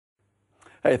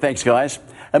Hey, thanks, guys.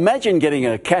 Imagine getting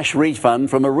a cash refund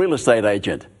from a real estate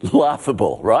agent.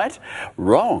 Laughable, right?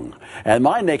 Wrong. And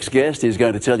my next guest is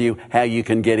going to tell you how you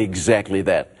can get exactly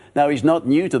that. Now, he's not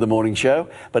new to the morning show,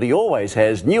 but he always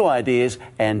has new ideas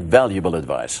and valuable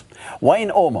advice.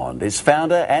 Wayne Ormond is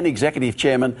founder and executive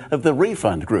chairman of the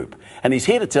Refund Group, and he's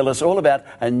here to tell us all about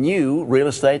a new real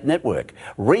estate network,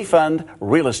 Refund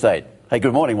Real Estate. Hey,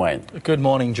 good morning, Wayne. Good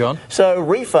morning, John. So,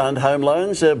 Refund Home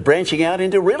Loans are branching out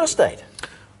into real estate.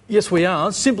 Yes, we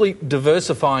are. Simply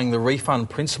diversifying the refund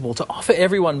principle to offer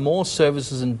everyone more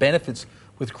services and benefits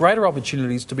with greater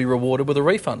opportunities to be rewarded with a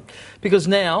refund. Because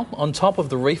now, on top of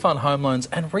the Refund Home Loans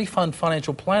and Refund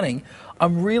Financial Planning,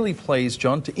 I'm really pleased,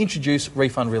 John, to introduce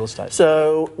Refund Real Estate.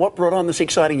 So, what brought on this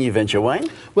exciting new venture, Wayne?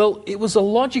 Well, it was a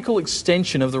logical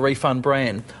extension of the Refund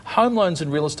brand. Home loans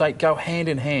and real estate go hand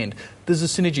in hand. There's a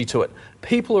synergy to it.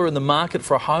 People who are in the market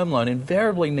for a home loan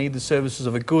invariably need the services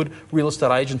of a good real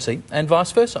estate agency and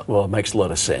vice versa. Well, it makes a lot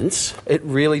of sense. It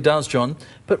really does, John.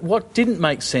 But what didn't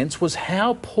make sense was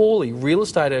how poorly real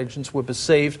estate agents were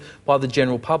perceived by the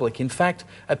general public. In fact,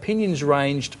 opinions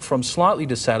ranged from slightly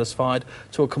dissatisfied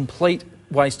to a complete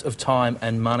waste of time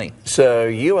and money. So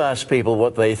you asked people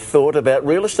what they thought about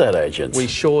real estate agents. We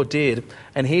sure did.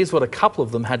 And here's what a couple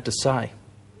of them had to say.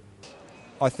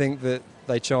 I think that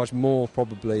they charge more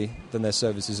probably than their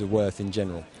services are worth in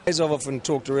general. As I've often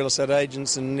talked to real estate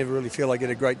agents and never really feel I get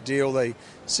a great deal. They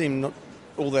seem not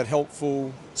all that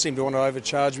helpful, seem to want to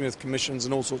overcharge me with commissions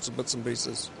and all sorts of bits and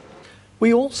pieces.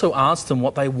 We also asked them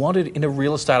what they wanted in a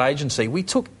real estate agency. We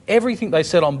took everything they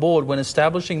said on board when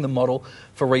establishing the model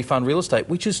for Refund Real Estate,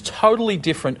 which is totally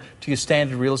different to your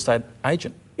standard real estate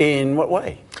agent. In what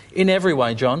way? In every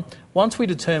way, John. Once we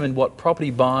determined what property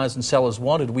buyers and sellers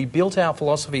wanted, we built our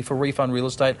philosophy for Refund Real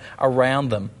Estate around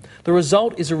them. The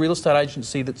result is a real estate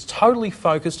agency that's totally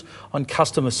focused on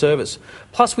customer service.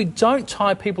 Plus, we don't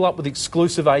tie people up with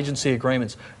exclusive agency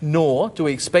agreements, nor do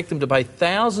we expect them to pay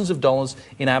thousands of dollars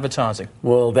in advertising.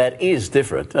 Well, that is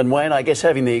different. And Wayne, I guess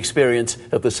having the experience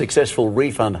of the successful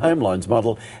Refund Home Loans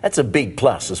model, that's a big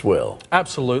plus as well.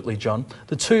 Absolutely, John.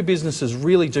 The two businesses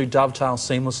really do dovetail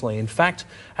seamlessly. In fact,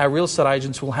 our real estate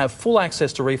agents will have full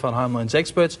access to Refund Home Loans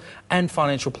experts and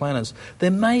financial planners.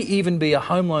 There may even be a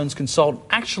home loans consultant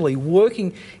actually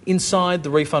working inside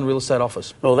the Refund Real Estate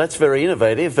office. Well, that's very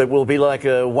innovative. It will be like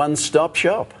a one-stop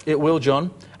shop. It will,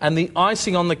 John. And the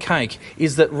icing on the cake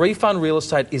is that Refund Real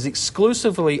Estate is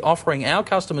exclusively offering our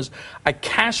customers a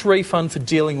cash refund for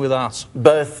dealing with us.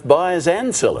 Both buyers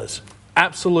and sellers.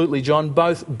 Absolutely, John.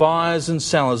 Both buyers and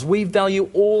sellers. We value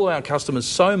all our customers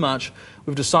so much,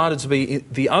 we've decided to be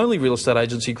the only real estate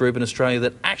agency group in Australia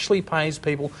that actually pays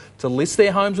people to list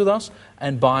their homes with us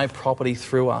and buy property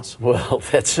through us. Well,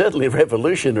 that's certainly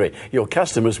revolutionary. Your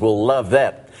customers will love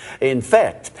that. In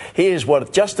fact, here's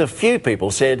what just a few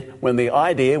people said when the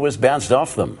idea was bounced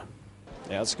off them.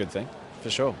 Yeah, that's a good thing, for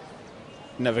sure.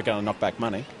 Never going to knock back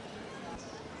money.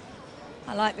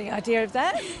 I like the idea of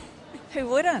that. Who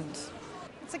wouldn't?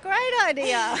 It's a great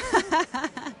idea.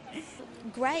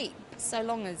 Great, so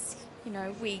long as,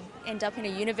 we end up in a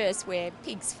universe where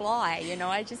pigs fly,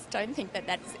 I just don't think that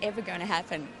that's ever going to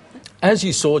happen. As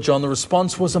you saw, John, the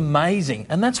response was amazing,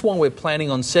 and that's why we're planning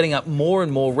on setting up more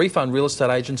and more Refund Real Estate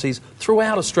agencies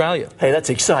throughout Australia. Hey, that's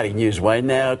exciting news, Wayne.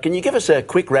 Now, can you give us a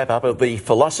quick wrap-up of the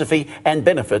philosophy and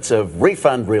benefits of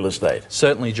Refund Real Estate?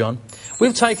 Certainly, John.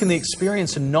 We've taken the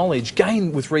experience and knowledge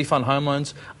gained with Refund Home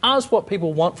Loans, asked what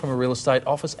people want from a real estate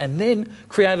office, and then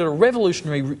created a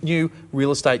revolutionary new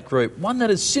real estate group, one that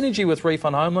has synergy with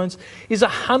Refund Home Loans, is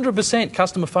 100%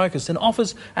 customer focused and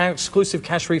offers our exclusive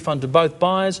cash refund to both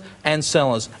buyers and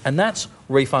sellers, and that's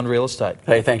Refund Real Estate.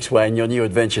 Hey, thanks, Wayne. Your new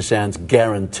adventure sounds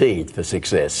guaranteed for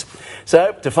success.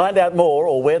 So, to find out more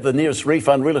or where the nearest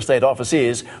Refund Real Estate office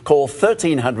is, call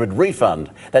 1300 REFUND.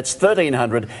 That's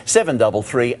 1300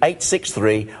 733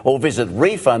 863, or visit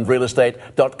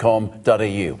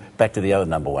refundrealestate.com.au. Back to the other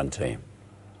number one team.